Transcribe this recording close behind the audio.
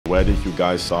Where did you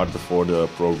guys start before the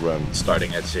program?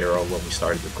 Starting at zero when we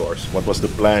started the course. What was the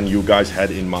plan you guys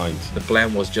had in mind? The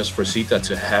plan was just for Zita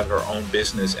to have her own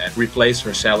business and replace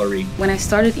her salary. When I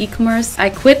started e-commerce, I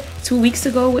quit 2 weeks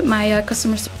ago with my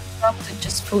customer service job to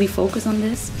just fully focus on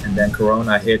this. And then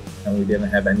Corona hit and we didn't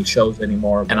have any shows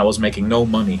anymore and I was making no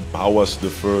money. How was the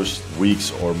first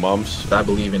weeks or months? I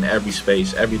believe in every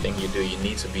space, everything you do, you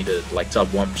need to be the top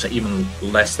 1%, even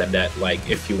less than that,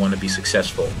 if you want to be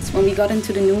successful. When we got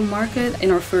into the new market, in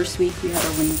our first week, we had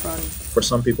our winning product. For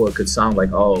some people, it could sound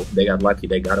like, oh, they got lucky,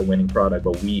 they got a winning product,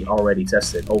 but we already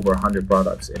tested over 100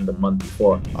 products in the month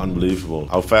before. Unbelievable.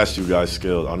 How fast you guys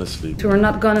scaled, honestly. So we're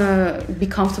not gonna be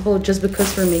comfortable just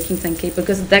because we're making 10K,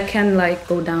 because that can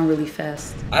go down really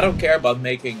fast. I don't care about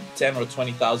making 10 or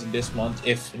 20,000 this month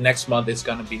if next month it's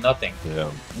gonna be nothing.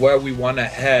 Yeah. Where we want to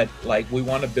head, we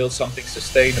want to build something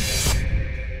sustainable.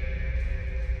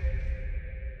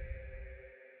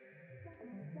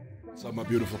 What's up, my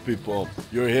beautiful people?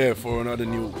 You're here for another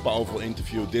new powerful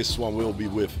interview. This one will be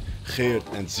with Geert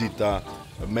and Zita.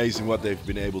 Amazing what they've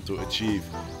been able to achieve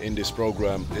in this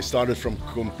program. They started from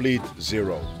complete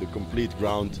zero, the complete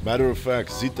ground. Matter of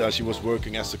fact, Zita, she was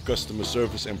working as a customer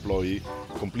service employee,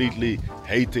 completely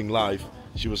hating life.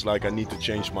 She was like, I need to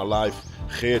change my life.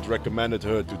 Geert recommended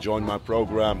her to join my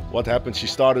program. What happened? She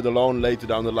started alone. Later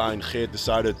down the line, Geert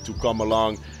decided to come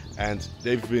along. And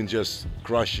they've been just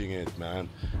crushing it, man.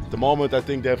 At the moment, I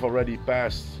think they've already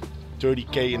passed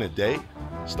 30K in a day.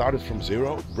 Started from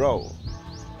zero. Bro,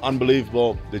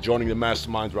 unbelievable. They're joining the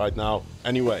mastermind right now.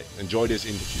 Anyway, enjoy this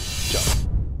interview. Ciao.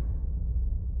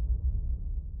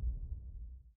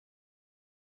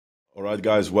 All right,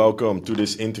 guys, welcome to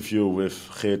this interview with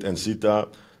Geert and Zita.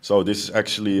 So this is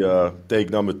actually take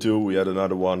number 2. We had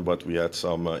another one, but we had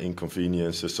some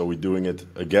inconveniences, so we're doing it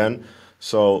again.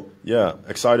 So yeah,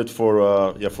 excited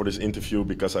for this interview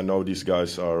because I know these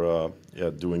guys are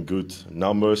doing good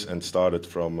numbers and started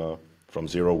from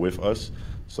zero with us.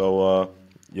 So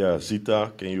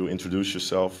Zita, can you introduce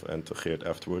yourself and Geert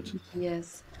afterwards?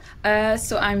 Yes.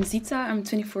 So I'm Zita. I'm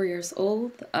 24 years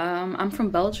old. I'm from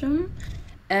Belgium,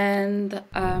 and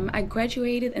I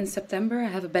graduated in September. I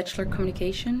have a bachelor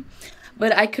communication,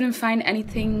 but I couldn't find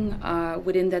anything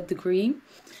within that degree.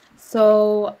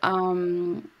 So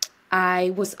I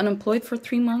was unemployed for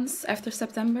 3 months after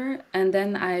September, and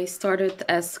then I started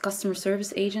as customer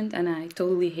service agent, and I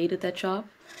totally hated that job.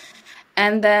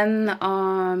 And then,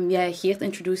 Geert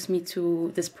introduced me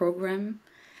to this program,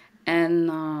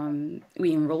 and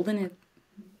we enrolled in it.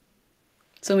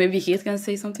 So maybe Geert can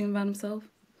say something about himself?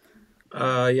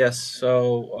 Yes,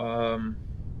 so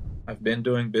I've been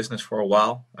doing business for a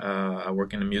while. I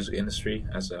work in the music industry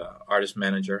as an artist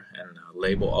manager and a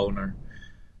label owner.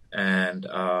 And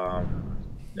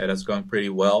that's going pretty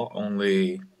well.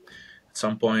 Only at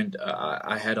some point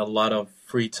I had a lot of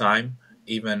free time,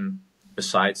 even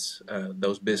besides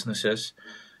those businesses,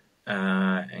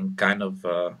 and kind of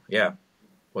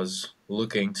was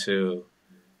looking to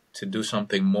do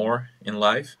something more in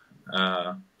life.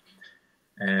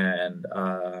 And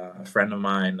a friend of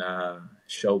mine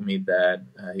showed me that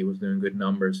he was doing good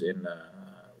numbers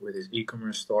with his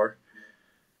e-commerce store.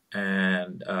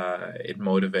 And it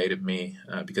motivated me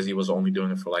because he was only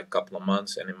doing it for a couple of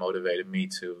months, and it motivated me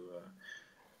to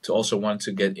also want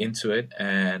to get into it.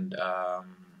 And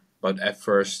but at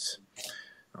first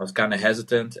I was kind of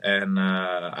hesitant, and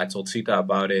I told Zita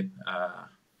about it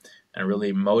and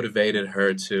really motivated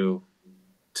her to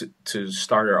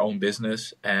start her own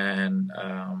business. And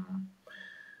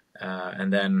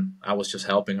then I was just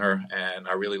helping her, and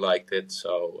I really liked it.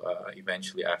 So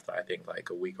eventually, after I think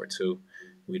a week or two,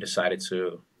 we decided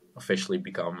to officially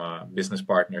become business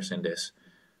partners in this,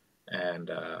 and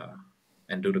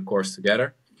do the course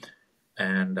together.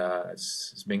 And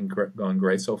it's been going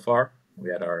great so far. We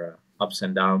had our ups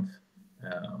and downs,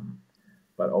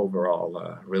 but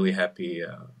overall, really happy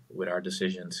with our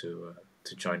decision to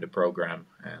join the program.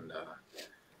 And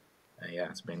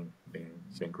it's been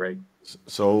great.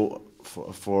 So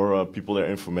for people their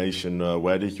information,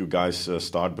 where did you guys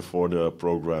start before the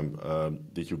program?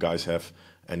 Did you guys have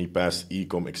any past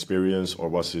e-com experience, or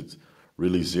was it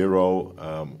really zero?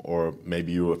 Or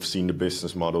maybe you have seen the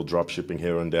business model, dropshipping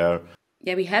here and there?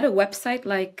 Yeah, we had a website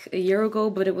a year ago,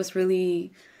 but it was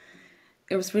really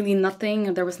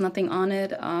nothing. There was nothing on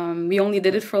it. We only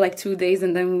did it for 2 days,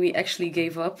 and then we actually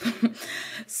gave up.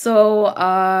 So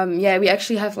we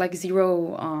actually have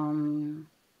zero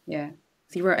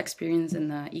experience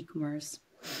in e-commerce.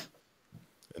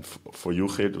 And for you,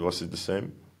 Geert, was it the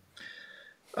same?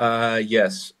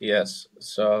 Yes.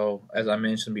 So as I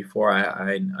mentioned before,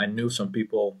 I knew some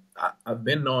people. I've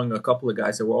been knowing a couple of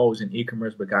guys that were always in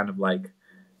e-commerce, but kind of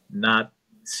not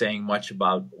saying much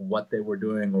about what they were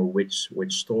doing or which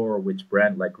store or which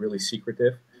brand, like really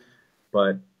secretive.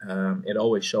 But it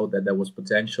always showed that there was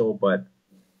potential. But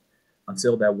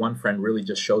until that one friend really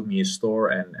just showed me his store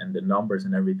and the numbers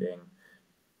and everything,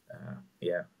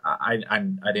 yeah, I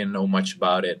didn't know much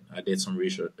about it. I did some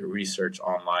research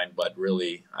online, but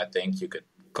really, I think you could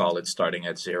call it starting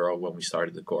at zero when we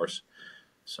started the course.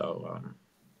 So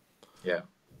yeah.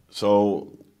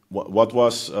 So what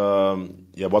was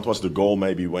the goal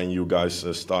maybe when you guys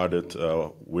started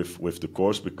with the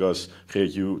course? Because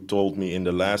Geert, you told me in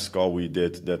the last call we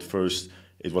did that first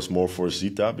it was more for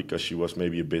Zita because she was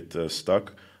maybe a bit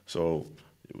stuck. So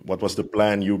what was the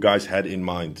plan you guys had in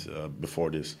mind before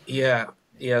this? Yeah,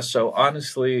 yeah. So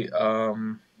honestly,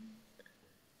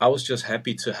 I was just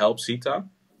happy to help Sita.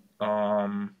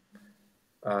 Um,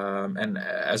 and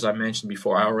as I mentioned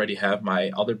before, I already have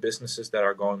my other businesses that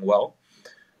are going well,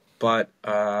 but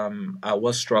I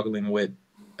was struggling with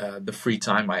the free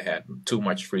time I had, too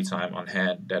much free time on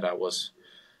hand that I was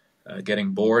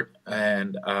getting bored,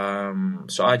 and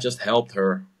so I just helped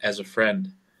her as a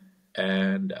friend.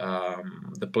 And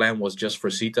the plan was just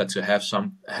for Sita to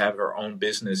have her own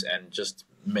business and just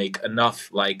make enough,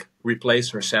 like replace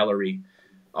her salary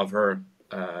of her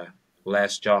uh,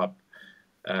 last job,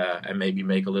 and maybe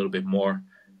make a little bit more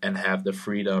and have the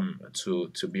freedom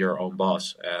to be her own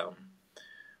boss.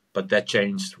 But that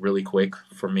changed really quick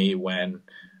for me when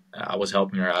I was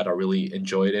helping her out. I really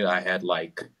enjoyed it. I had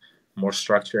like more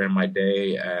structure in my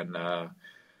day, and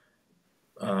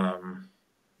um,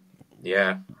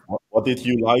 yeah. What did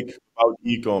you like about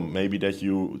ecom? Maybe that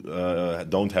you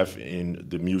don't have in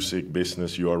the music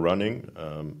business you are running,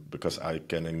 because I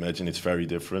can imagine it's very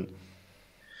different.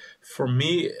 For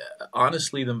me,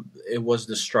 honestly, it was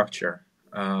the structure.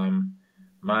 Um,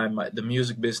 the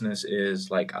music business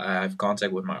is like I have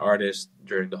contact with my artist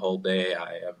during the whole day.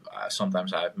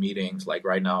 Sometimes I have meetings. Like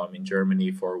right now, I'm in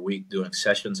Germany for a week doing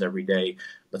sessions every day,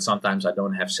 but sometimes I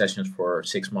don't have sessions for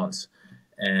 6 months,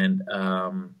 and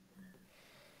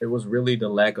it was really the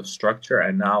lack of structure.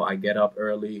 And now I get up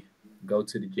early, go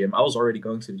to the gym. I was already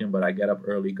going to the gym, but I get up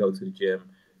early, go to the gym,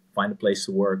 find a place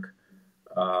to work,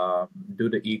 uh, do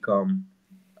the ecom.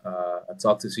 I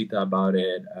talked to Zita about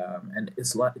it, and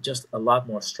it's just a lot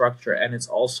more structure, and it's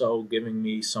also giving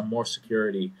me some more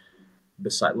security.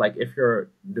 Beside, like if you're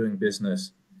doing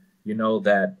business, you know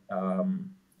that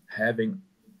having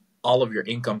all of your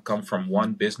income come from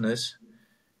one business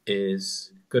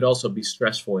is could also be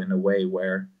stressful in a way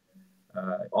where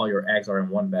all your eggs are in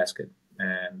one basket.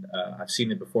 And I've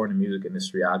seen it before in the music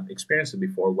industry. I've experienced it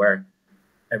before where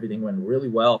everything went really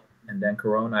well, and then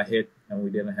Corona hit, and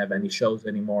we didn't have any shows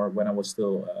anymore. When I was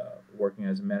still working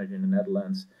as a manager in the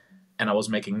Netherlands, and I was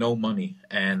making no money,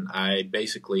 and I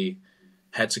basically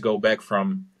had to go back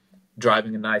from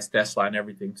driving a nice Tesla and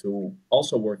everything to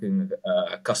also working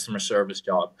a customer service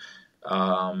job,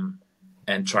 um,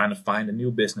 and trying to find a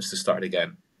new business to start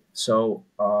again. So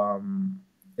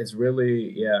it's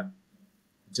really, yeah,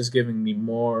 just giving me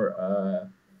more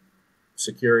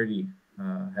security,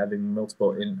 having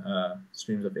multiple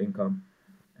streams of income,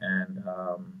 and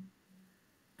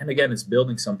again, it's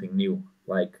building something new.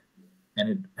 Like,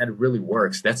 and it really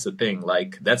works. That's the thing.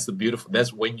 Like, that's the beautiful.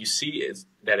 That's when you see is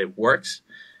that it works.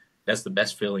 That's the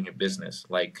best feeling in business.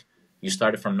 Like, you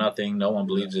started from nothing, no one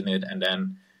believes in it, and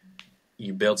then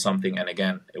you build something, and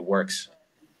again, it works.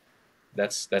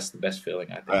 That's the best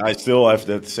feeling, I think. I still have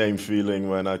that same feeling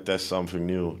when I test something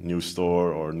new, new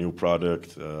store or new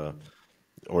product,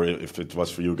 or if it was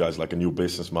for you guys like a new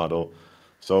business model.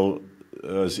 So,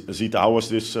 Zita, how was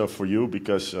this for you?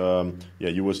 Because yeah,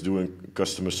 you was doing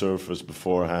customer service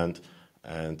beforehand,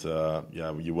 and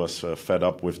yeah, you was fed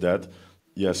up with that.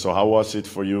 Yeah. So how was it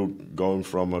for you going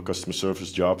from a customer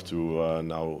service job to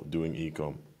now doing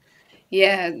ecom?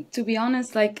 Yeah, to be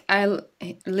honest, like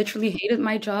literally hated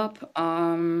my job.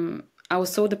 I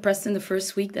was so depressed in the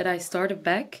first week that I started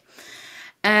back.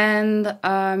 And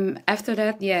after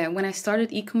that, yeah, when I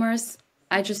started e-commerce,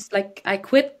 I just like I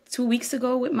quit 2 weeks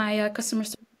ago with my customer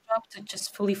service job to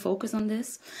just fully focus on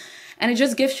this. And it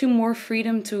just gives you more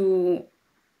freedom to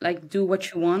like do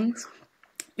what you want.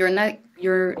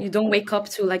 You don't wake up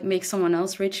to like make someone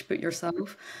else rich but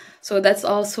yourself. So that's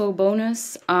also a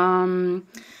bonus.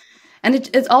 And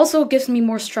it also gives me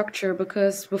more structure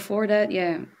because before that,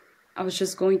 yeah, I was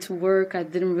just going to work. I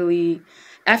didn't really,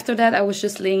 after that, I was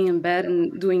just laying in bed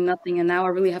and doing nothing. And now I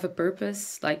really have a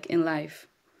purpose like in life.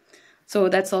 So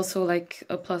that's also like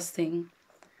a plus thing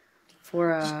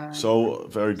for, So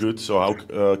very good. So how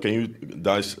can you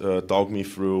guys talk me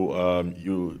through?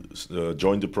 You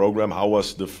joined the program. How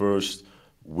was the first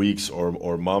weeks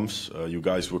or months. You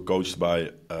guys were coached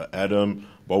by Adam.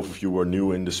 Both of you were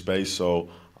new in the space. So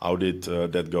how did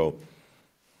that go?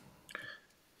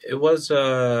 It was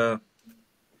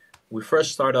we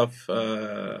first started off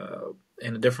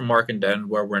in a different market than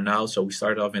where we're now. So we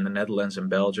started off in the Netherlands and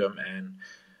Belgium, and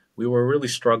we were really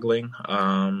struggling.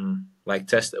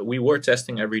 We were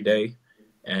testing every day,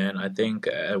 and I think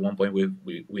at one point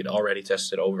we'd already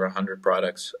tested over 100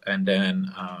 products, and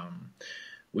then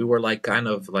we were like kind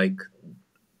of like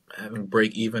having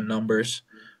break even numbers,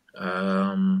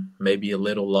 maybe a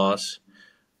little loss,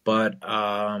 but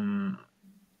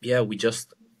yeah, we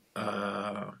just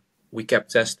we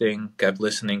kept testing, kept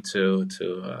listening to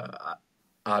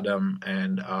Adam,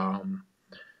 and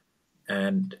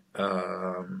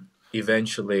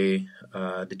eventually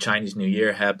the Chinese New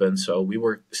Year happened. So we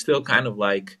were still kind of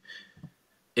like,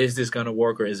 is this gonna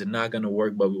work or is it not gonna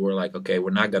work? But we were like, okay,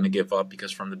 we're not gonna give up,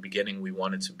 because from the beginning we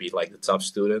wanted to be like the top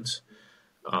students.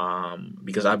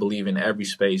 Because I believe in every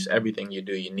space, everything you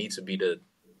do, you need to be the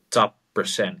top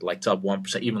percent, like top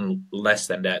 1%, even less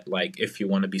than that. Like if you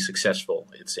want to be successful,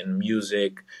 it's in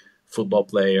music, football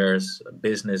players,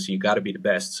 business, you got to be the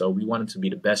best. So we wanted to be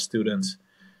the best students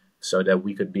so that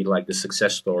we could be like the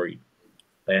success story.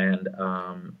 And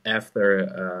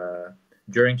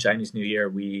during Chinese New Year,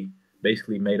 we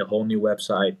basically made a whole new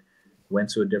website, went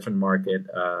to a different market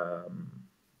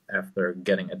after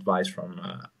getting advice from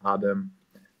Adam,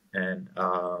 and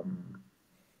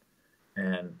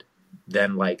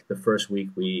then like the first week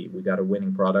we got a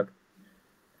winning product.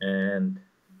 And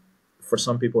for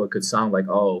some people it could sound like,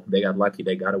 oh, they got lucky,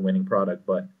 they got a winning product,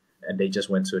 and they just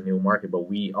went to a new market. But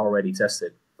we already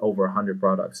tested over 100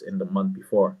 products in the month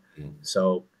before.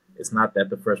 So it's not that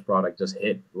the first product just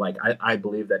hit. Like I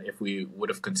believe that if we would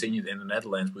have continued in the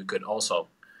Netherlands, we could also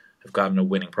have gotten a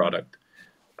winning product.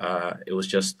 It was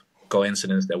just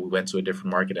coincidence that we went to a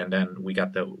different market and then we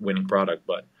got the winning product.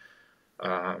 But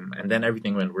and then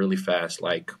everything went really fast.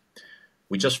 Like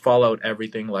we just followed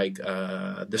everything, like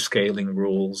the scaling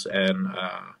rules, and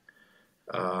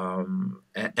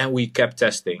we kept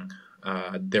testing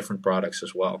different products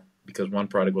as well, because one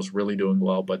product was really doing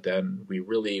well, but then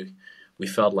we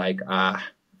felt like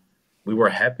we were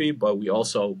happy, but we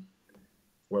also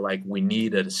were like, we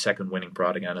needed a second winning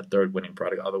product and a third winning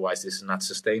product, otherwise this is not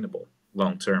sustainable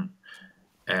long term.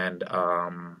 And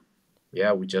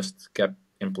yeah, we just kept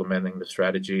implementing the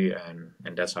strategy, and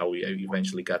that's how we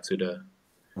eventually got to the.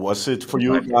 Was it for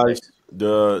you guys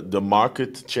the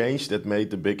market change that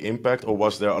made the big impact, or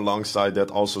was there alongside that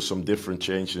also some different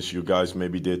changes you guys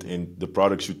maybe did in the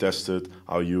products you tested,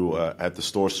 how you had the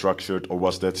store structured, or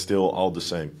was that still all the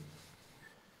same?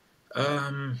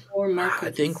 Or I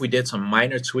markets. think we did some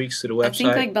minor tweaks to the I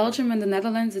think website. like Belgium and the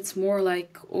Netherlands, it's more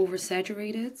like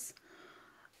oversaturated.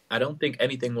 I don't think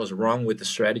anything was wrong with the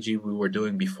strategy we were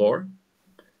doing before.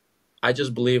 I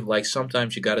just believe like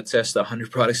sometimes you got to test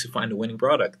 100 products to find a winning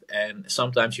product, and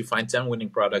sometimes you find 10 winning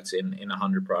products in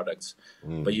 100 products.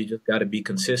 But you just got to be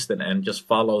consistent and just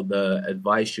follow the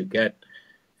advice you get.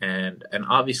 And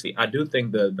obviously, I do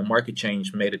think the market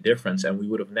change made a difference, and we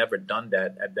would have never done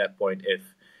that at that point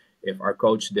if our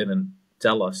coach didn't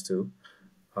tell us to.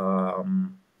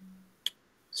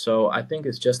 So I think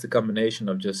it's just a combination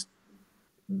of just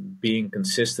being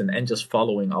consistent and just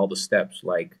following all the steps.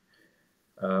 Like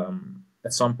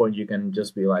at some point you can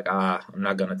just be like, I'm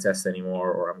not going to test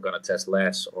anymore, or I'm going to test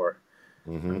less, or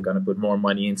I'm going to put more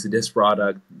money into this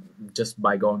product just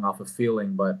by going off a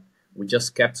feeling. But we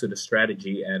just kept to the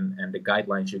strategy and the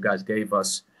guidelines you guys gave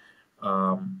us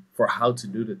for how to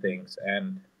do the things.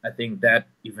 And I think that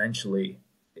eventually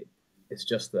it's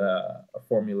just a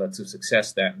formula to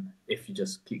success then, if you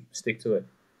just stick to it.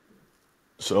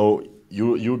 So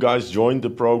you guys joined the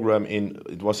program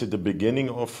was it the beginning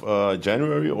of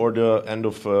January or the end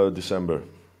of December?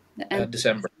 The end of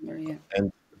December. yeah.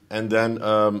 And then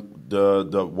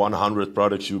the 100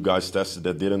 products you guys tested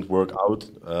that didn't work out.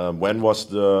 When was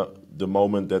the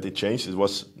moment that it changed? It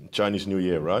was Chinese New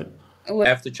Year, right? Well,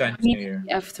 After Chinese New Year.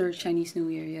 after Chinese New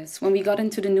Year, yes. When we got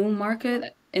into the new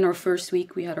market, in our first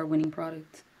week, we had our winning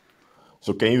product.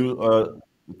 So can you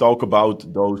talk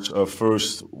about those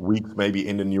first weeks maybe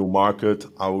in the new market?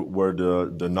 How were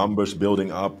the numbers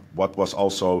building up? What was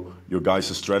also your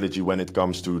guys' strategy when it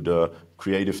comes to the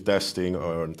creative testing,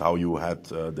 and how you had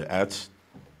the ads?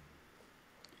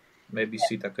 Maybe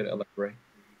Sita could elaborate.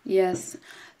 Yes.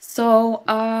 So,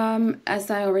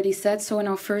 as I already said, so in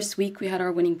our first week we had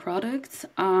our winning product.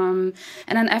 And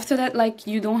then after that, like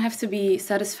you don't have to be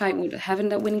satisfied with having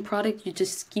that winning product. You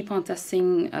just keep on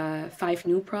testing 5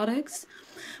 new products.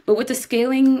 But with the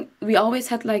scaling, we always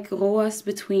had like ROAS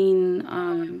between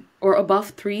or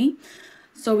above 3.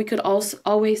 so we could also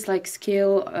always like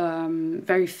scale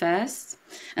very fast,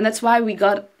 and that's why we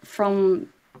got from,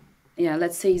 yeah,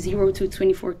 let's say 0 to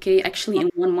 24K actually in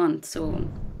 1 month. So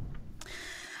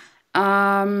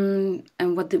and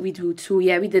what did we do too?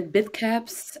 Yeah, we did bid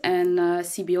caps and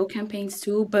CBO campaigns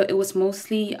too, but it was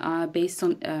mostly based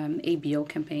on ABO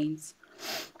campaigns.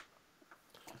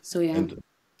 So yeah. And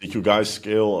did you guys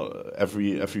scale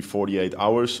every 48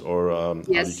 hours, or how did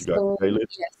Yes. you guys So scale it?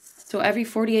 yes. So every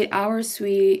 48 hours,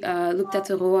 we looked at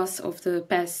the ROAS of the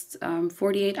past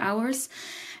 48 hours.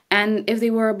 And if they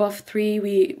were above 3,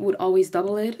 we would always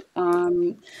double it.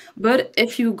 But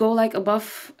if you go like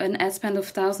above an ad spend of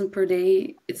 1,000 per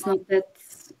day, it's not that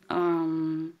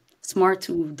smart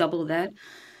to double that.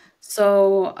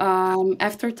 So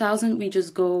after 1,000, we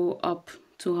just go up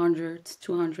 200,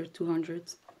 200,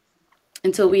 200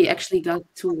 until we actually got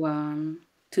to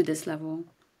this level.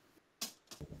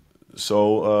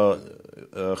 So,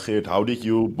 Geert, how did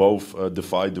you both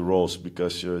divide the roles?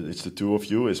 Because it's the two of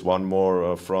you. Is one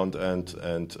more front end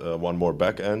and one more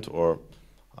back end, or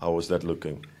how was that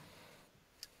looking?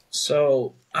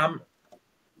 So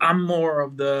I'm more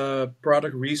of the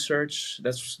product research.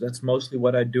 That's mostly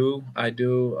what I do. I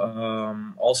do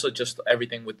also just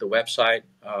everything with the website,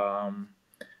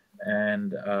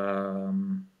 and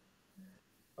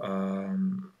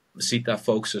Sita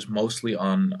focuses mostly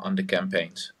on the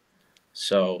campaigns.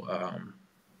 So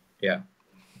yeah,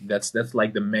 that's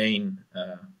like the main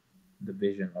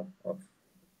division of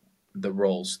the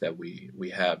roles that we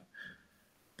have.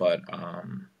 But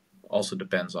also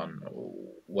depends on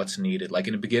what's needed. Like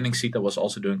in the beginning, Sita was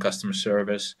also doing customer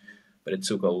service, but it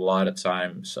took a lot of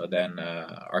time. So then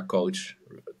our coach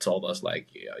told us like,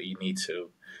 yeah, you need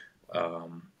to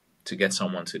get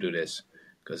someone to do this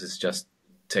because it's just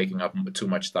taking up too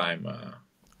much time,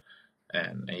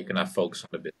 and you cannot focus on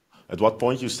the business. At what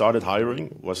point you started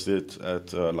hiring? Was it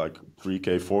at like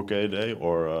 3K, 4K a day,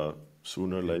 or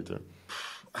sooner, later?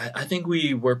 I think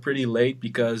we were pretty late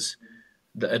because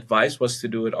the advice was to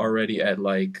do it already at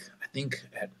like I think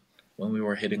at when we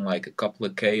were hitting like a couple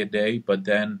of K a day, but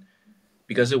then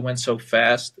because it went so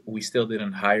fast, we still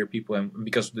didn't hire people, and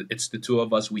because it's the two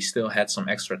of us, we still had some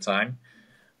extra time.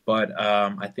 But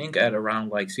I think at around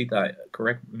like Sita,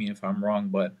 correct me if I'm wrong,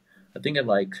 but I think at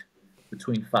like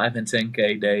between 5 and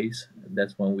 10K days,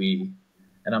 that's when we,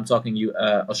 and I'm talking you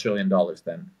Australian dollars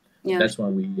then. Yeah, That's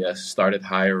when we started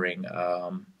hiring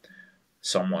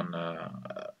someone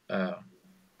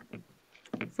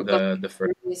for customer the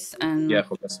first, service and yeah,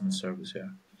 for customer service, yeah.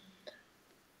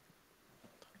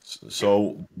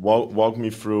 So walk me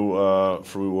through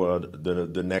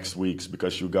the next weeks,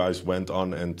 because you guys went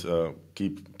on and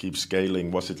keep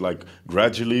scaling. Was it like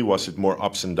gradually? Was it more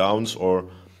ups and downs, or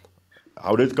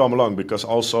how did it come along? Because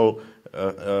also,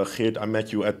 Geert, I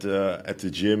met you at the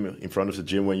gym, in front of the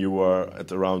gym, when you were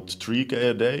at around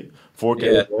 3K a day, 4K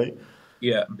a Yeah, day.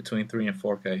 yeah, between 3 and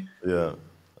 4K. Yeah,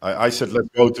 I said let's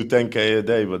go to 10K a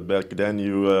day, but back then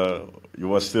you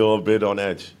were still a bit on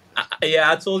edge.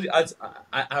 Yeah, I told you.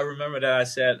 I remember that I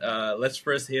said let's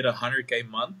first hit 100K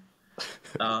month.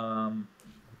 Um,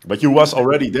 But you was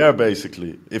already there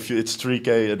basically. If it's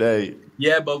 3K a day,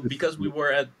 yeah, but because we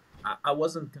were at, I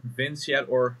wasn't convinced yet,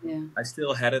 or yeah. I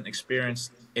still hadn't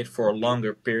experienced it for a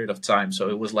longer period of time. So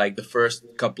it was like the first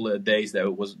couple of days that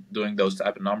it was doing those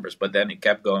type of numbers, but then it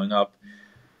kept going up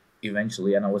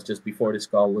eventually. And I was just before this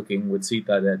call looking with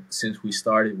Sita that since we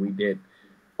started, we did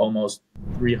almost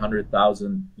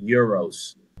 300,000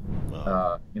 euros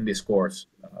wow. in this course.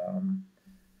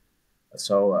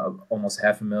 So almost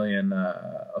 500,000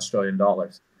 Australian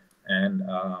dollars. And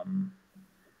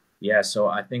yeah, so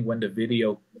I think when the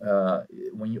video,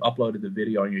 when you uploaded the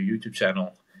video on your YouTube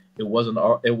channel, it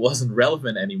wasn't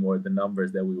relevant anymore. The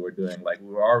numbers that we were doing, like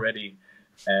we were already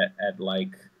at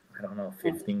like I don't know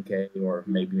 15K or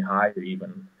maybe higher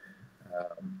even.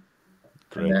 And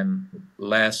Great. then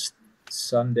last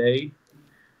Sunday,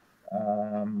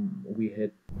 we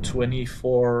hit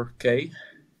 24K,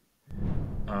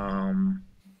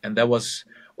 and that was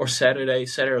or Saturday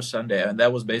or Sunday, and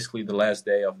that was basically the last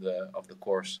day of the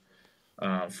course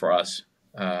for us,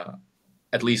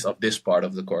 at least of this part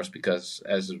of the course, because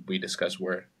as we discussed,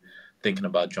 we're thinking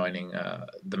about joining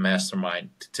the mastermind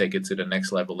to take it to the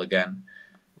next level again.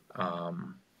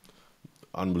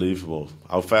 Unbelievable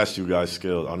how fast you guys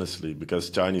scaled, honestly, because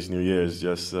Chinese New Year is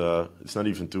just, it's not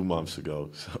even 2 months ago.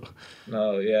 So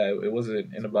No, yeah, it was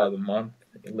in about a month,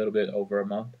 a little bit over a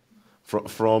month.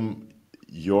 from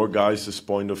your guys'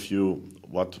 point of view,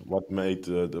 what made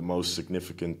the most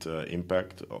significant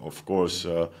impact? Of course,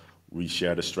 we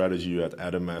shared a strategy. You had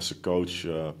Adam as a coach,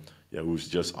 yeah, who's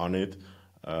just on it.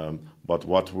 But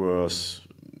what was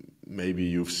maybe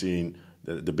you've seen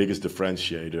the biggest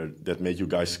differentiator that made you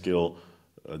guys scale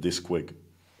this quick?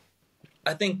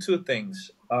 I think two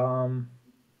things.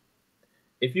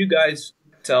 If you guys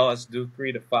tell us do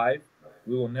 3 to 5,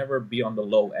 we will never be on the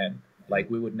low end. Like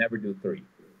we would never do 3.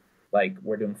 Like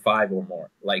we're doing 5 or more.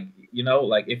 Like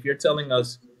like if you're telling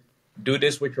us do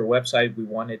this with your website, we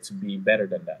want it to be better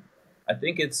than that. I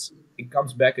think it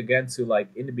comes back again to like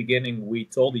in the beginning we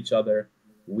told each other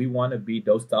we want to be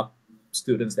those top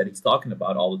students that he's talking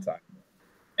about all the time,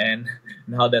 and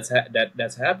now that's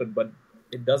happened, but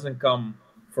it doesn't come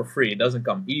for free. It doesn't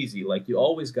come easy. Like you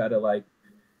always gotta like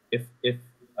if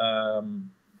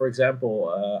for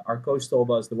example our coach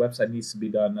told us the website needs to be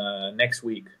done next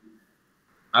week,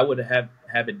 I would have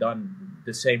it done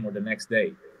the same or the next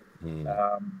day.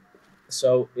 Um,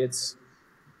 so it's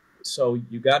so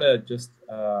you gotta just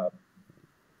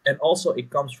and also it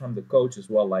comes from the coach as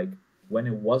well. Like when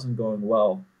it wasn't going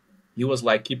well, he was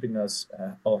like keeping us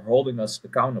or holding us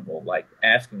accountable, like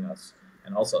asking us,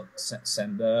 and also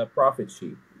send the profit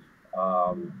sheet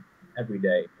every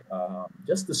day.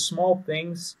 Just the small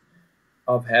things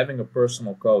of having a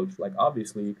personal coach. Like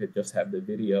obviously you could just have the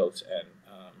videos and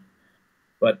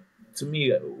but to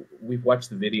me, we've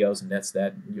watched the videos and that's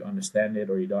that. You understand it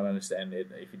or you don't understand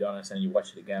it. If you don't understand, you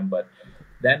watch it again. But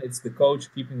then it's the coach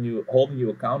holding you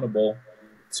accountable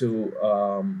to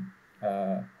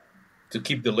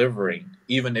keep delivering,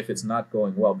 even if it's not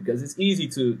going well, because it's easy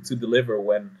to deliver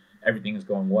when everything is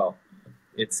going well.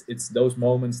 It's those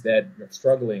moments that you're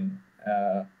struggling,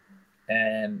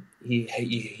 and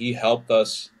he helped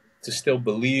us to still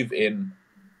believe in.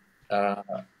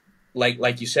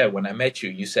 Like you said, when I met you,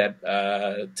 you said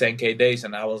 10K days,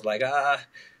 and I was like,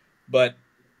 but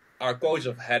our coach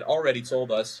had already told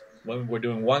us when we were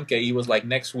doing 1K, he was like,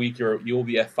 next week you'll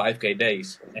be at 5K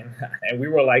days, and we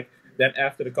were like, then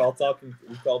after the call talking,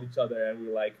 we called each other and we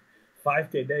were like,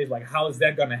 5K days, like how is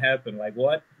that gonna happen? Like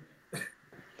what?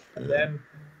 And then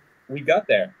we got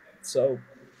there. So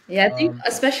Yeah, I think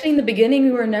especially in the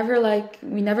beginning,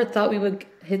 we never thought we would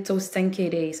hit those 10K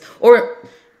days, or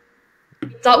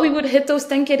thought we would hit those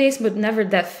 10K days, but never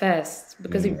that fast,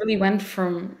 because it really went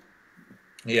from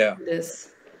yeah.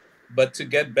 this. But to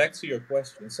get back to your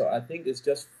question, so I think it's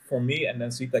just for me, and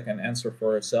then Sita can answer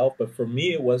for herself. But for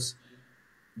me, it was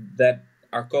that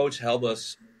our coach held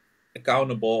us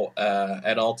accountable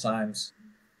at all times.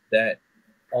 That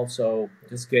also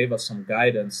just gave us some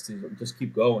guidance to just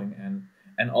keep going,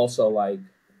 and also like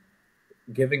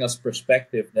giving us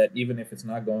perspective that even if it's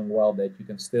not going well, that you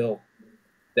can still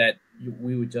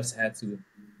we would just have to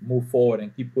move forward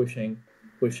and keep pushing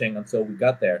until we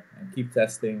got there and keep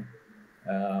testing.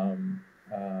 And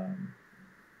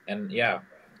yeah,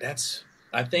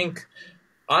 I think,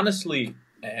 honestly,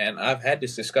 and I've had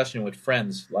this discussion with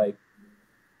friends, like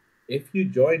if you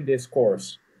join this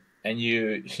course and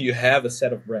you have a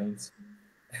set of brains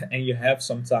and you have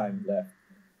some time left,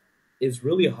 it's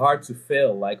really hard to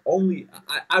fail. Like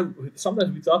I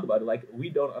sometimes we talk about it, like we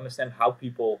don't understand how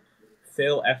people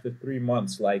fail after 3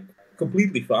 months, like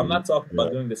completely fail. I'm not talking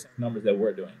about doing the same numbers that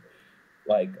we're doing.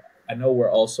 Like I know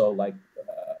we're also like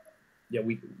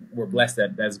we're blessed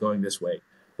that that's going this way,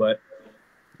 but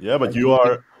but you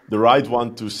are the right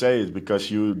one to say it,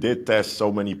 because you did test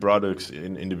so many products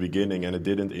in the beginning and it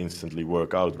didn't instantly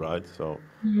work out, right? So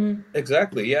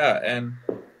exactly, yeah.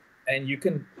 And you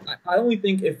can, I only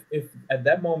think if at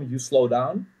that moment you slow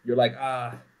down, you're like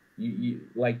you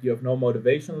like you have no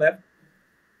motivation left,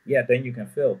 then you can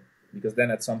fail, because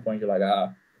then at some point you're like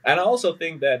and I also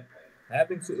think that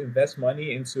having to invest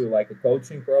money into like a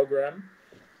coaching program,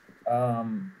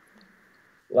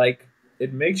 like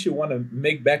it makes you want to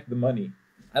make back the money.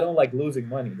 I don't like losing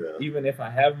money. Even if I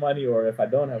have money or if I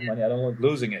don't have money, I don't like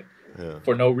losing it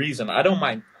for no reason. I don't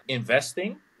mind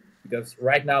investing, because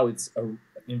right now it's a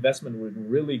investment with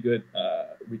really good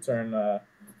return.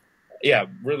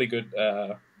 Really good.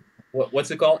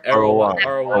 What's it called? ROI.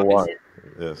 ROI.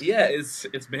 Yes. Yeah,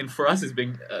 it's been for us. It's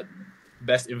been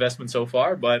best investment so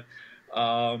far. But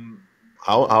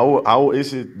how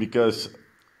is it? Because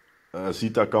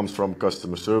Zita comes from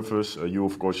customer service. You,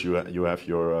 of course, you have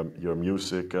your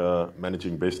music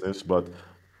managing business. But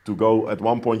to go at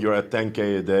one point, you're at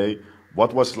 10K a day.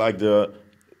 What was like the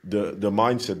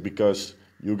mindset? Because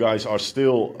you guys are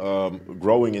still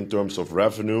growing in terms of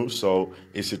revenue. So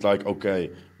is it like, okay,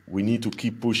 we need to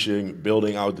keep pushing,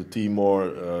 building out the team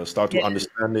more, start to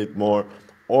understand it more?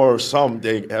 Or some,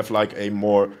 they have like a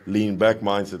more lean back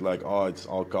mindset, like, oh, it's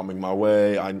all coming my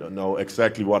way. I know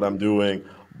exactly what I'm doing.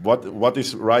 What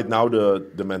is right now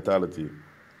the mentality?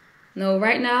 No,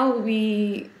 right now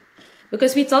we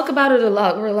Because we talk about it a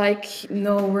lot. We're like,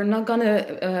 no, we're not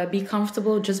gonna be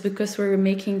comfortable just because we're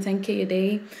making 10K a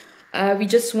day. We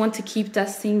just want to keep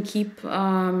testing, keep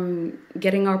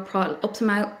getting our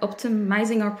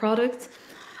optimizing our product.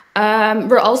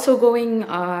 We're also going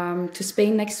to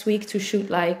Spain next week to shoot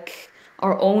like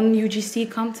our own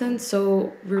UGC content.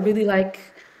 So we're really like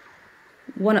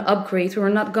want to upgrade. We're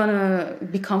not gonna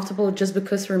be comfortable just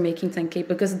because we're making 10K,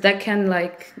 because that can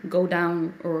like go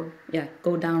down, or yeah,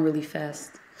 go down really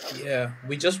fast. Yeah,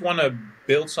 we just want to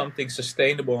build something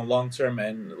sustainable and long term.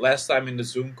 And last time in the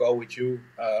Zoom call with you,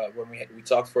 when we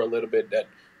talked for a little bit, that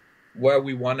where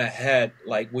we want to head,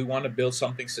 like we want to build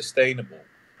something sustainable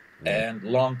Yeah. and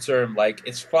long term. Like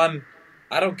it's fun.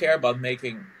 I don't care about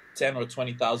making 10 or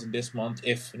 20,000 this month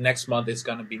if next month it's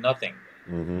gonna be nothing.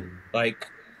 Like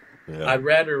Yeah. I'd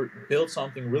rather build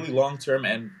something really long term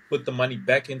and put the money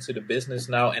back into the business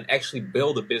now and actually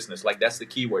build a business. Like that's the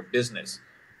key word, business.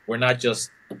 We're not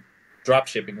just drop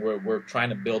shipping. We're trying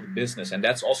to build a business, and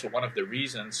that's also one of the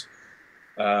reasons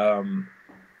um,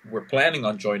 we're planning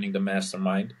on joining the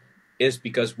mastermind, is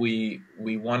because we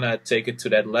want to take it to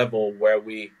that level where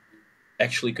we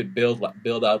actually could build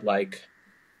out like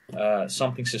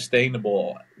something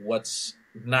sustainable. What's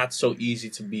not so easy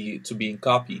to being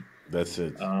copied. That's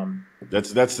it. Um,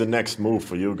 That's the next move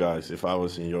for you guys. If I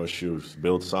was in your shoes,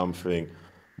 build something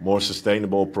more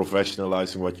sustainable,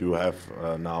 professionalizing what you have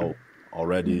now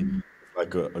already,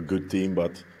 like a good team.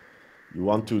 But you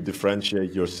want to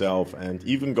differentiate yourself and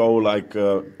even go like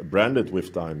branded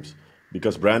with times,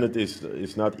 because branded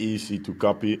is not easy to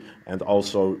copy, and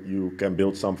also you can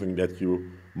build something that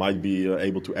you might be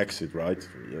able to exit, right?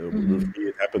 With me,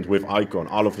 it happened with Icon.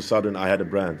 All of a sudden, I had a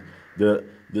brand.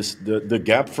 The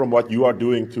gap from what you are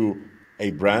doing to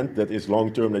a brand that is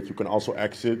long term that you can also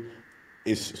exit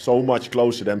is so much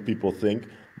closer than people think.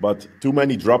 But too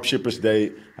many dropshippers,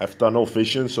 they have tunnel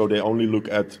vision, so they only look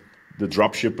at the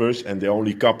dropshippers and they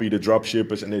only copy the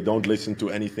dropshippers and they don't listen to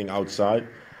anything outside.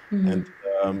 And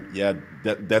yeah,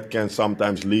 that can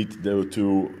sometimes lead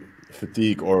to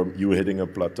fatigue or you hitting a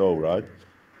plateau, right?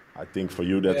 I think for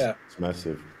you yeah, that's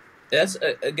massive. that's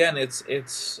again,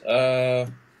 it's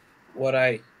what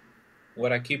I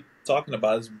keep talking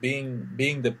about is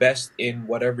being the best in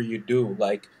whatever you do.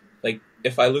 Like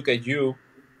if I look at you,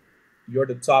 you're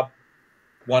the top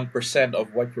 1%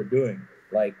 of what you're doing.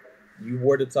 Like you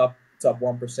were the top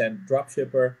 1% drop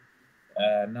shipper.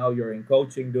 Now you're in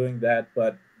coaching doing that,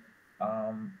 but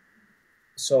um,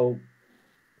 so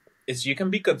it's you can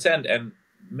be content and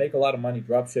make a lot of money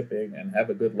drop shipping and have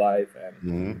a good life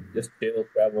and just chill,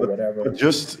 travel, But whatever.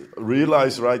 just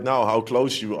realize right now how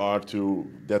close you are to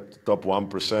that top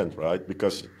 1%, right?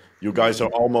 Because you guys are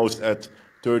almost at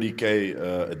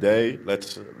 30K a day.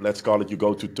 Let's call it you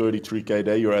go to 33K a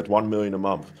day. You're at 1 million a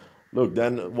month. Look,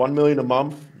 then 1 million a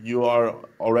month, you are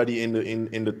already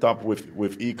in the top with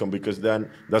ecom, because then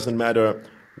doesn't matter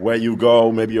where you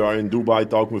go. Maybe you are in Dubai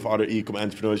talking with other ecom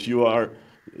entrepreneurs. You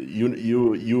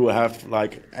have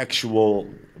like actual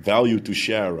value to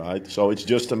share, right? So it's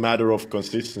just a matter of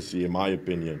consistency, in my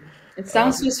opinion. It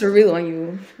sounds so surreal when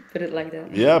you put it like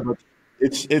that. Yeah, but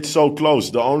it's so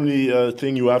close. The only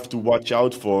thing you have to watch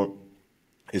out for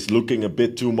is looking a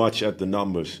bit too much at the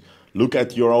numbers. Look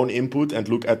at your own input and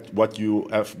look at what you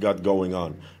have got going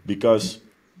on, because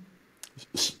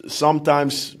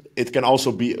sometimes it can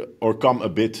also be or come a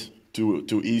bit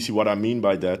too easy. What I mean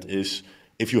by that is,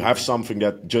 if you have something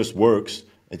that just works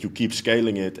and you keep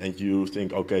scaling it and you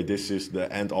think, okay, this is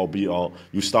the end all be all,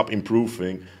 you stop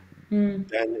improving, then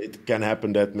it can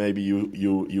happen that maybe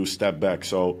you step back.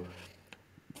 So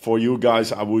for you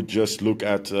guys, I would just look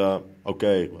at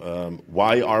okay,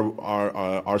 why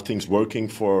are things working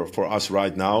for us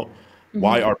right now?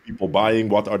 Why are people buying?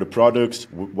 What are the products?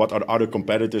 What are the other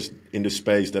competitors in the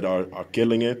space that are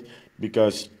killing it?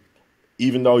 Because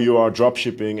even though you are drop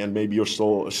shipping and maybe your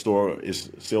store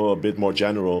is still a bit more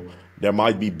general, there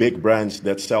might be big brands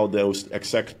that sell those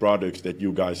exact products that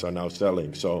you guys are now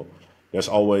selling. So there's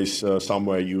always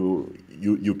somewhere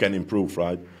you can improve,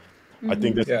 right? I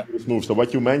think that's Yeah, a good move. So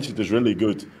what you mentioned is really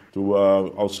good to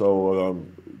also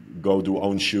go do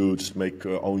own shoots, make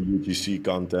own UGC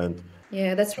content.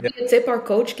 Yeah, that's yeah, really a tip our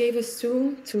coach gave us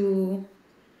too,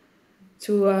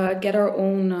 to get our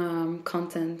own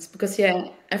content, because yeah,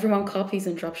 everyone copies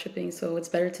in dropshipping, so it's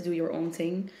better to do your own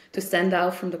thing to stand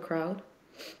out from the crowd.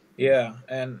 yeah.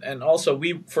 And also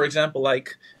we, for example,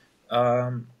 like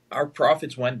our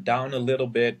profits went down a little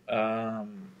bit.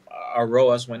 Our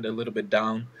ROAS went a little bit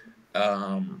down.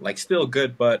 Like still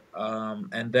good, but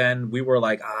and then we were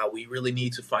like, we really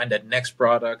need to find that next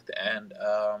product, and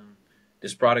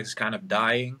this product is kind of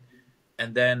dying.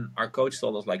 And then our coach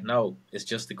told us like, no, it's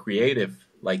just the creative.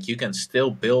 Like you can still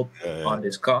build Yeah. on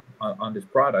on this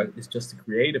product. It's just the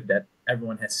creative that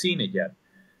everyone has seen it yet,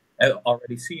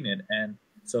 already seen it, and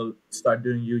so start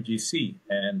doing UGC.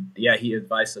 And yeah, he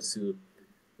advised us to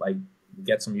like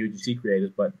get some UGC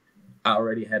creators, but I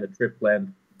already had a trip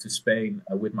planned to Spain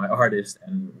with my artist,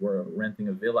 and we're renting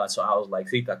a villa. So I was like,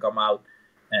 Zita, come out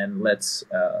and let's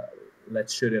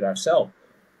shoot it ourselves.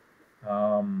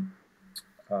 Um,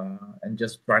 and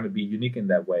just trying to be unique in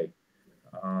that way.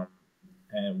 Um,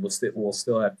 and we'll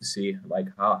still have to see like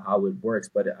how it works.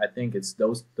 But I think it's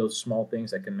those small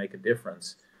things that can make a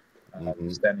difference,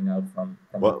 standing out from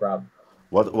the What crowd.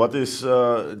 what is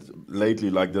lately,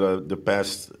 like the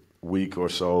past week or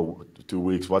so, 2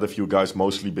 weeks? What have you guys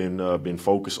mostly been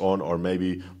focused on, or maybe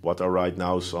what are right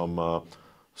now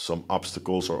some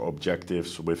obstacles or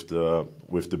objectives with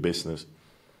the business?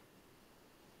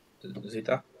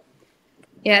 Zita?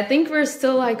 Yeah, I think we're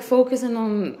still like focusing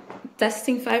on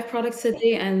testing 5 products a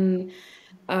day and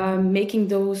making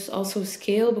those also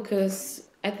scale, because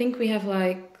I think we have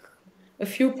like a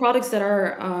few products that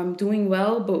are doing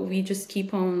well, but we just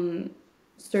keep on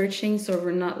searching, so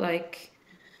we're not like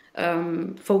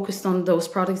focused on those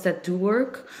products that do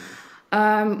work.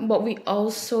 What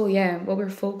we're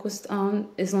focused on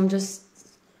is on just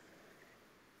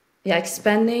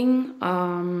expanding.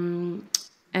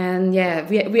 And yeah,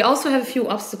 we also have a few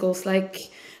obstacles. Like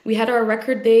we had our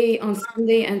record day on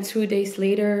Sunday, and 2 days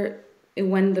later it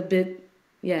went a bit,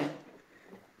 yeah,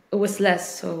 it was less.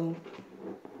 So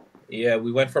Yeah,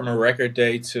 we went from a record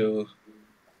day to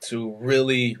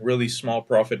really small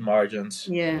profit margins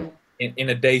yeah, in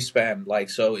a day span. Like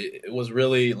so, it was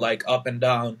really like up and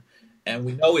down. And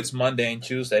we know it's Monday and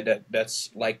Tuesday.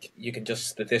 That's like you can just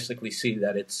statistically see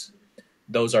that it's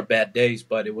those are bad days.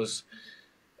 But it was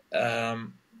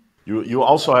um, You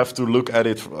also have to look at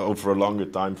it over a longer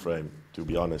time frame, to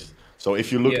be honest. So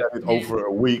if you look yeah. at it yeah, over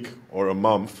a week or a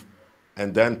month,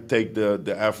 and then take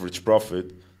the average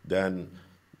profit, then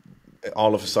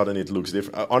all of a sudden it looks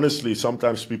different. Honestly,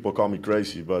 sometimes people call me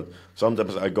crazy, but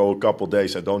sometimes I go a couple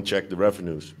days, I don't check the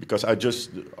revenues because I just,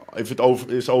 if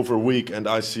is over a week and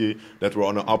I see that we're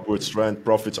on an upward trend,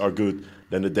 profits are good,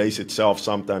 then the days itself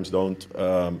sometimes don't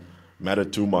matter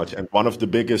too much. And one of the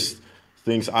biggest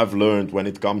things I've learned when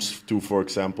it comes to, for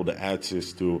example, the ads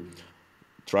is to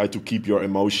try to keep your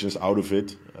emotions out of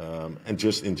it, and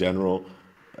just in general,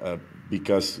 uh,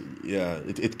 because yeah,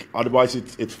 it otherwise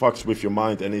it fucks with your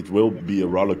mind and it will be a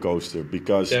roller coaster.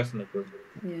 Because Definitely.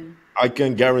 yeah, I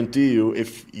can guarantee you,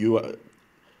 if you,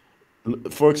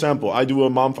 for example, I do a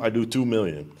month, I do 2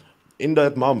 million. In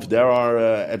that month, there are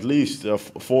at least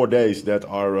 4 days that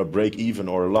are a break even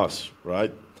or a loss,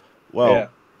 right? Well, Yeah.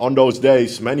 on those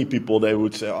days, many people they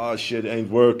would say, "Oh shit,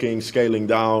 ain't working, scaling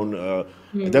down."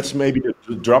 And that's maybe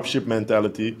the dropship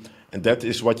mentality, and that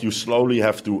is what you slowly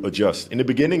have to adjust. In the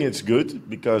beginning, it's good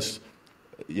because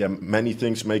yeah, many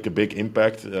things make a big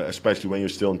impact, especially when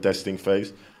you're still in testing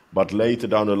phase. But later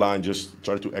down the line, just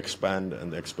try to expand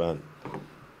and expand.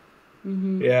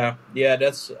 Yeah, yeah,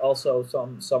 that's also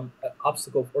some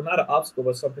obstacle, or not an obstacle,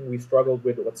 but something we struggled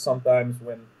with. But sometimes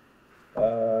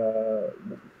uh,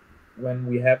 when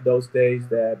we have those days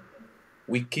that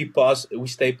we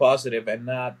stay positive and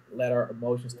not let our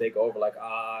emotions take over. Like,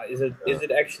 is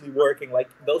it actually working? Like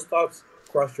those thoughts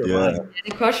cross your Yeah, mind,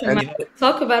 the question and might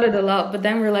talk about it a lot, but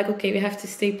then we're like, okay, we have to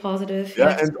stay positive. You yeah,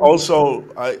 have and to, also,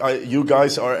 you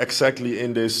guys are exactly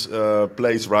in this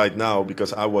place right now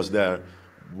because I was there.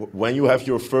 When you have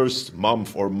your first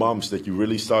month or months that you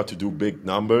really start to do big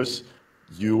numbers,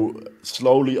 you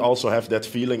slowly also have that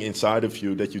feeling inside of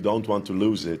you that you don't want to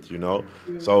lose it, you know?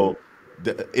 So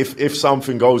if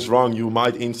something goes wrong, you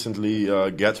might instantly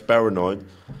get paranoid,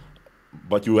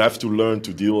 but you have to learn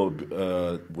to deal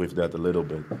with that a little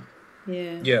bit.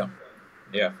 yeah, yeah,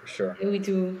 yeah, for sure. yeah, we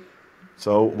do.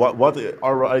 So what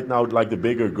are right now like the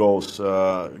bigger goals?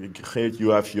 Geert, you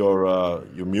have your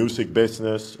music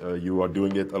business. You are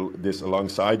doing this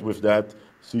alongside with that.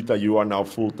 Sita, you are now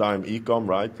full-time e-com,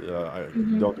 right?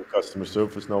 You don't do customer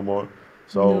service no more.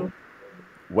 So No.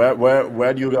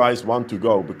 where do you guys want to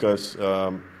go? Because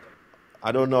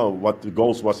I don't know what the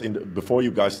goals was before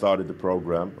you guys started the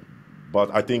program, but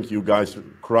I think you guys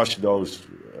crushed those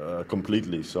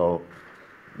completely. So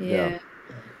yeah. Yeah.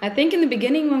 I think in the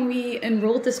beginning when we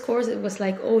enrolled this course, it was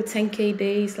like, oh, 10K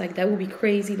days, like that would be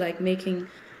crazy, like making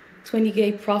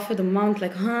 20K profit a month,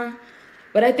 like, huh?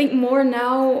 But I think more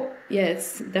now, yeah,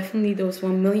 it's definitely those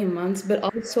 1 million months, but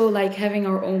also like having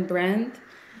our own brand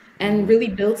and really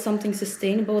build something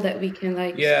sustainable that we can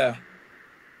Yeah,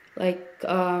 like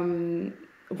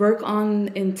work on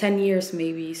in 10 years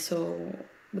maybe. So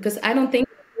because I don't think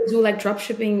we'll do like drop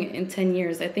shipping in 10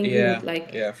 years. I think we would Yeah,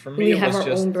 like yeah. For me, really it have was our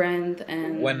own just brand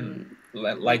when and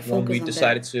like like when we focus on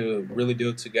that. decided to really do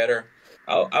it together.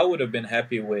 I would have been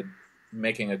happy with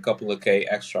making a couple of K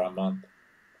extra a month.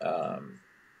 Um,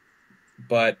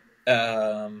 but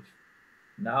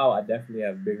now I definitely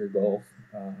have bigger goals.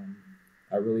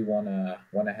 I really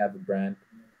wanna have a brand,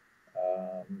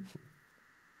 um,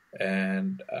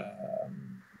 and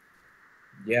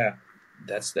yeah,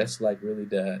 that's like really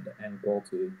the end goal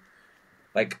to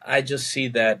like. I just see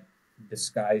that the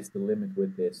sky's the limit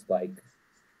with this, like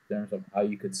in terms of how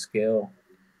you could scale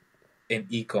in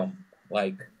ecom,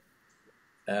 like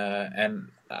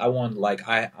and I want like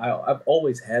I've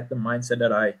always had the mindset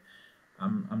that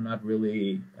I'm not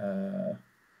really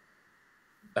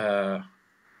uh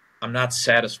I'm not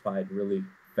satisfied really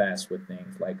fast with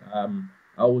things. Like I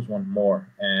always want more,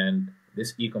 and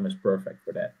this ecom is perfect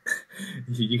for that.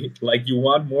 Like you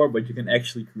want more, but you can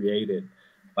actually create it.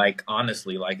 Like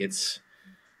honestly, like it's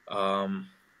um,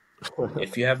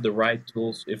 if you have the right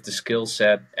tools, if the skill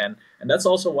set, and that's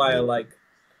also why I Yeah,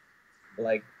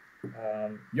 like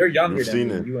you're younger you've than seen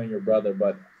me, it. you and your brother,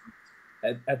 but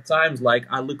at times like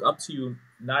I look up to you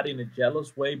not in a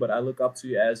jealous way, but I look up to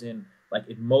you as in like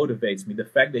it motivates me. The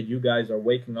fact that you guys are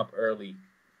waking up early,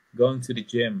 going to the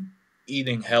gym,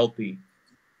 eating healthy,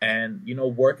 and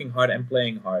working hard and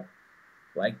playing hard.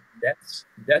 Like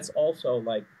that's also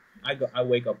like I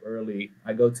wake up early,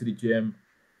 I go to the gym,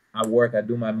 I work, I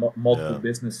do my multiple Yeah.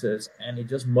 businesses, and it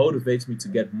just motivates me to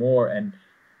get more and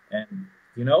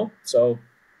so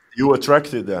You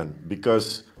attract it then,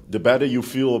 because the better you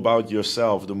feel about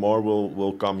yourself, the more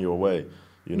will come your way.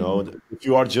 You know, if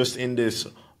you are just in this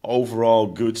overall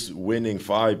good winning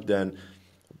vibe, then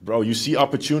bro, you see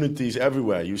opportunities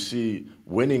everywhere. You see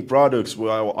winning products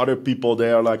while other people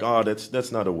they are like, oh,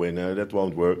 that's not a winner, that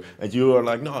won't work, and you are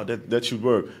like, no, that should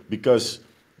work because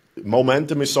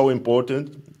momentum is so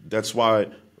important. That's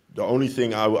why the only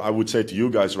thing I would say to you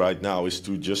guys right now is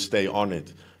to just stay on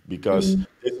it because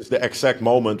this is the exact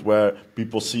moment where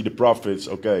people see the profits.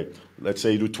 Okay, let's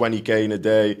say you do 20K in a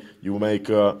day, you make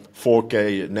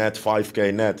 4K net,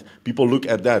 5K net. People look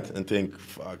at that and think,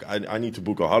 fuck, I need to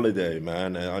book a holiday,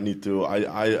 man. And I need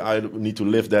to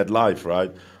live that life,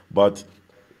 right? But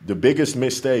the biggest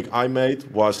mistake I made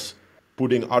was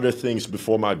putting other things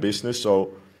before my business.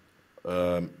 So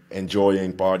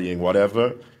enjoying, partying,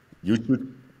 whatever, you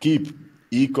should keep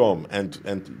ecom and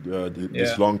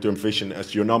this yeah, long-term vision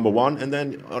as your number one, and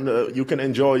then you can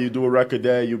enjoy. You do a record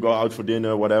day, you go out for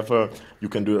dinner, whatever. You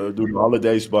can do the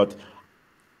holidays, but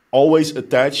always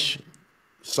attach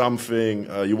something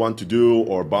you want to do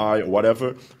or buy or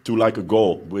whatever to like a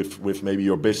goal with maybe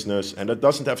your business, and it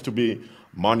doesn't have to be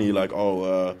money like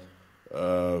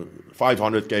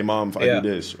 500K month I do yeah,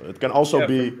 this. It can also yeah,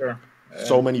 for be sure.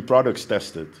 so And many products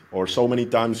tested or so many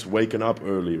times waking up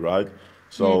early, right?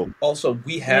 Mm, So also,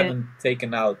 we yeah. haven't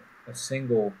taken out a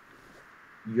single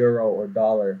euro or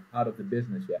dollar out of the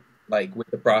business yet. Like with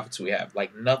the profits we have,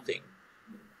 like nothing.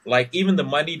 Like even the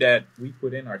money that we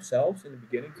put in ourselves in the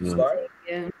beginning to mm, start,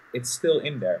 Yeah. it's still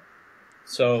in there.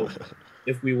 So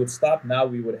if we would stop now,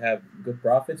 we would have good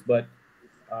profits. But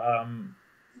um,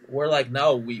 we're like,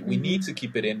 no, we need to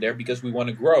keep it in there because we want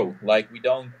to grow. Like we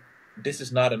don't. This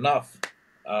is not enough.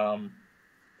 Um,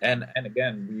 and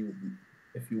again,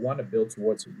 if you want to build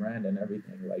towards a brand and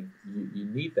everything, like you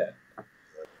need that.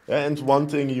 and one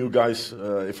thing you guys,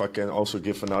 if I can also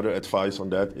give another advice on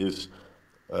that, is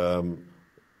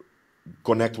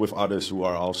connect with others who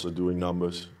are also doing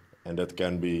numbers, and that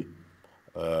can be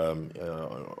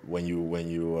when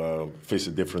you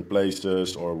visit different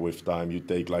places, or with time you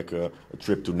take like a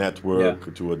trip to Yeah,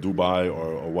 network to a Dubai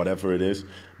or whatever it is,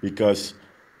 because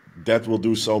that will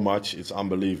do so much. It's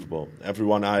unbelievable.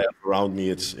 Everyone I have around me,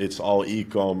 it's all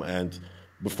e-com, and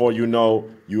before you know,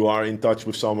 you are in touch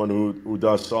with someone who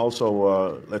does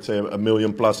also, let's say, a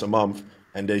million plus a month,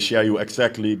 and they share you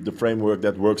exactly the framework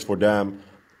that works for them,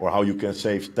 or how you can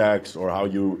save tax, or how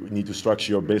you need to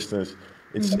structure your business.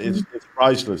 It's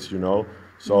priceless, you know.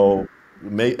 So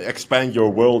may expand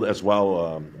your world as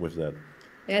well with that.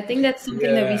 Yeah, I think that's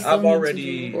something that we yeah. still I've need to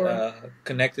do. already Or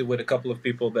connected with a couple of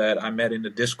people that I met in the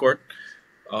Discord.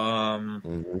 Um,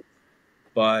 Mhm.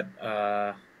 but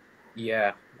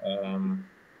yeah, um,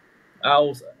 I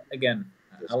was again.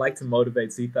 I like to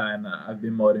motivate Zita, and I've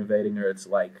been motivating her. It's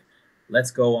like,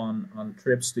 let's go on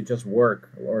trips to just work,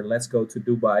 or let's go to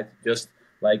Dubai to just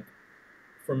like.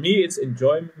 For me, it's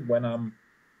enjoyment when I'm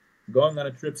going on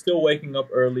a trip, still waking up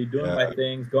early, doing Yeah, my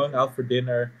things, going out for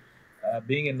dinner,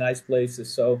 being in nice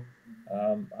places. So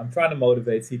I'm trying to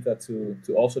motivate Zita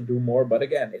to also do more. But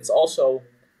again, it's also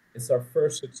it's our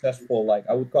first successful, like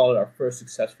I would call it our first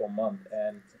successful month,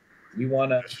 and we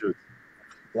want to Should.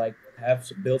 like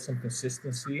build some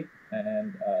consistency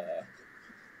and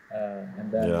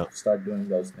then Yeah. start doing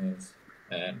those things.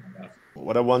 And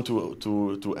What I want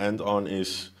to end on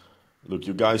is, look,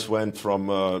 you guys went from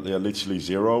yeah, literally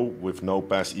zero with no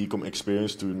past ecom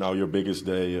experience to now your biggest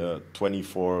day,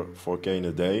 4K in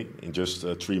a day in just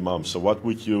 3 months. So what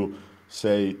would you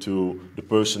say to the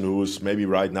person who's maybe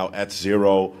right now at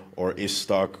zero or is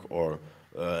stuck or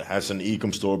has an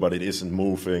ecom store but it isn't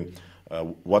moving?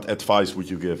 What advice would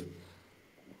you give?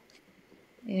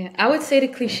 Yeah, I would say the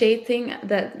cliche thing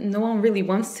that no one really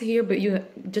wants to hear, but you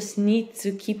just need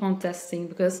to keep on testing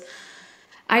because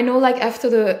I know like after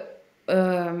the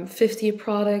 50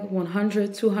 product,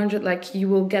 100, 200, like you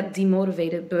will get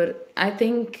demotivated. But I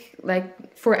think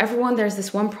like for everyone, there's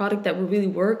this one product that will really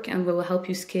work and will help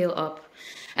you scale up.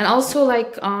 And also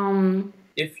like,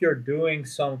 if you're doing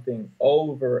something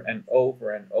over and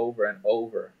over and over and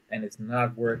over and it's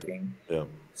not working, Yeah.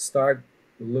 start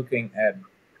looking at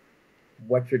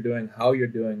what you're doing, how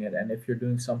you're doing it, and if you're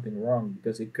doing something wrong,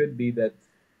 because it could be that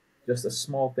just a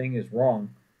small thing is wrong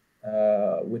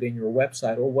within your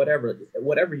website or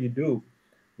whatever you do.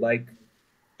 Like,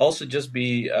 also just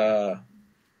be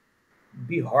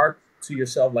hard to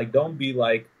yourself. Like, don't be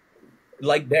like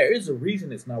there is a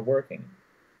reason it's not working.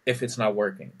 If it's not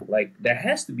working, like there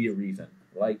has to be a reason.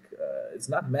 Like it's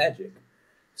not magic.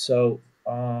 So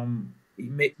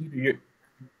either you're,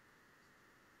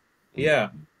 yeah,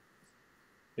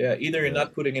 yeah, either you're Yeah.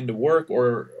 not putting in the work, You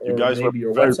or guys were maybe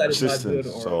your very website is not persistent,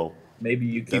 good, or so maybe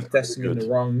you that's keep really testing in the good.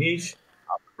 wrong niche,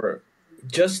 or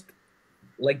just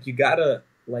like you gotta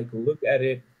like look at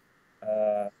it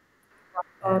uh,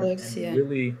 products, and yeah.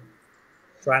 really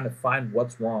trying to find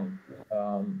what's wrong.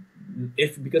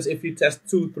 If because if you test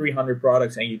 200-300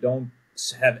 products and you don't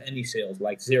have any sales,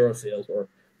 like zero sales or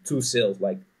two sales,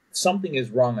 like something is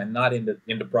wrong and not in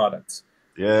the products.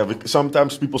 Yeah, but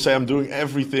sometimes people say I'm doing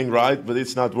everything right, but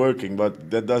it's not working.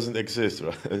 But that doesn't exist,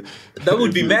 right? That would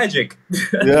If be you, magic.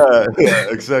 yeah, yeah,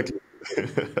 exactly.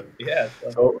 Yeah.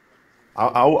 So So,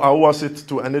 how was it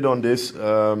to end it on this?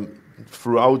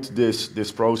 Throughout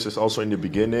this process, also in the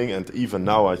beginning and even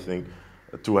now, I think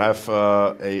to have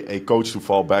a coach to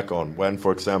fall back on when,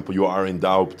 for example, you are in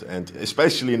doubt, and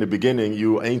especially in the beginning,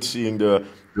 you ain't seeing the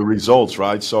results,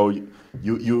 right? So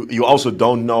you also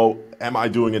don't know, am I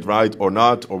doing it right or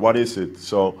not, or what is it?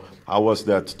 So how was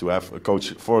that to have a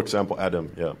coach, for example,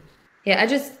 Adam? Yeah. Yeah,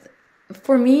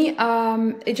 for me,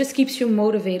 it just keeps you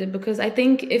motivated because I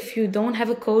think if you don't have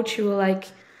a coach, you will like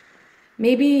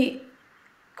maybe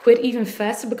quit even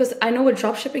faster because I know with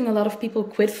dropshipping, a lot of people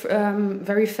quit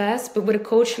very fast, but with a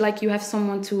coach, like you have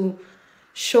someone to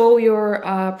show your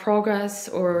progress,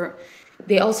 or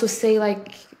they also say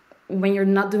like when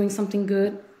you're not doing something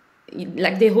good,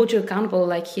 like they hold you accountable,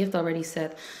 like Geert already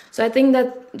said. So I think that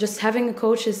just having a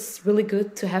coach is really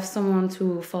good to have someone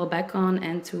to fall back on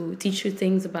and to teach you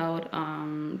things about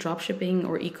dropshipping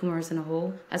or e-commerce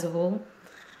as a whole.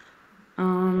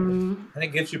 and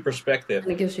it gives you perspective.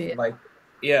 And it gives you, Like,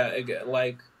 yeah,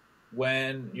 like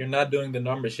when you're not doing the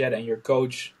numbers yet, and your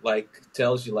coach like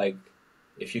tells you like,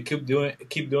 if you keep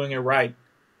doing it right,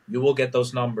 you will get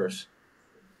those numbers.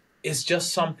 It's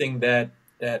just something that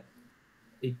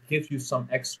it gives you some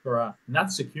extra,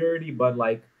 not security, but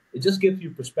like it just gives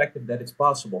you perspective that it's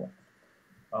possible.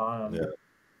 Um, Yeah,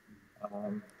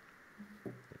 um,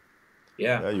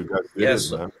 yeah, yeah, you guys did yeah. it,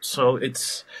 So, man. so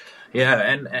it's yeah,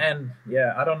 and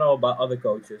yeah. I don't know about other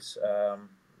coaches.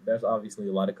 There's obviously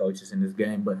a lot of coaches in this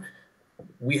game, but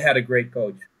we had a great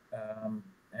coach, um,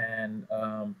 and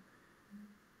um,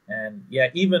 and yeah,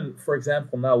 even for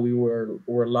example, now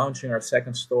we're launching our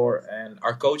second store, and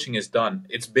our coaching is done.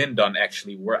 It's been done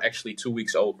actually. We're actually 2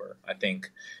 weeks over, I think,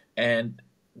 and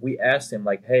we asked him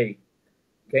like, hey,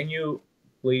 can you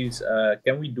please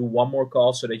can we do one more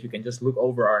call so that you can just look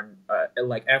over our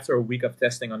like after a week of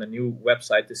testing on a new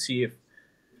website to see if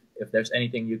there's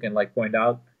anything you can like point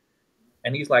out.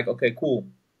 And he's like, okay, cool,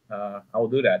 I will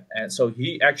do that. And so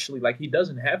he actually like he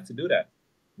doesn't have to do that,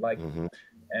 like. Hmm.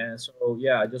 And so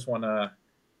yeah, I just want to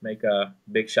make a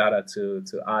big shout out to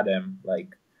Adem,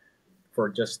 like for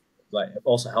just like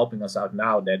also helping us out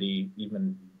now that he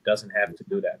even doesn't have to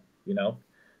do that, you know.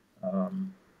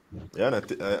 um, Yeah,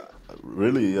 and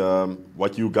really,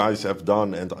 what you guys have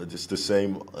done, and it's the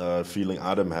same feeling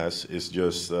Adam has, is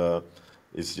just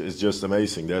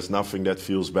amazing. There's nothing that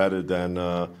feels better than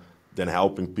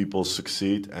helping people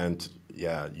succeed. And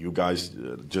yeah, you guys,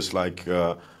 just like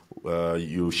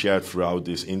you shared throughout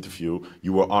this interview,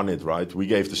 you were on it, right? We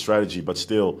gave the strategy, but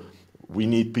still, we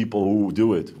need people who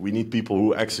do it. We need people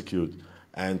who execute.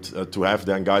 And to have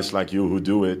then guys like you who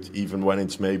do it, even when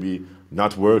it's maybe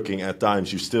not working at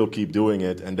times, you still keep doing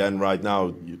it. And then right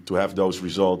now, to have those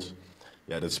results,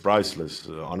 yeah, that's priceless.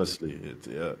 Honestly,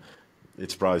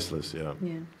 it's priceless. Yeah.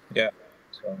 Yeah. Yeah.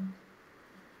 So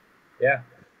yeah.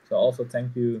 So also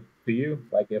thank you to you.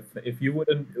 Like if you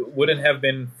wouldn't have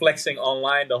been flexing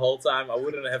online the whole time, I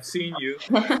wouldn't have seen you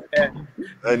and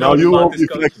Hey, now known you will about this be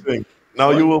coaching. flexing. Now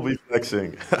What? you will be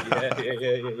flexing. Yeah,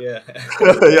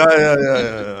 Yeah,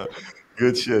 yeah.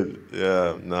 Good shit.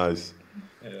 Yeah, nice.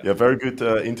 yeah. Yeah, very good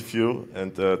interview,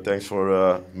 and thanks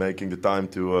for making the time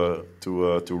to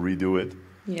redo it.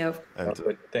 Yeah. And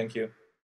Good. Thank you.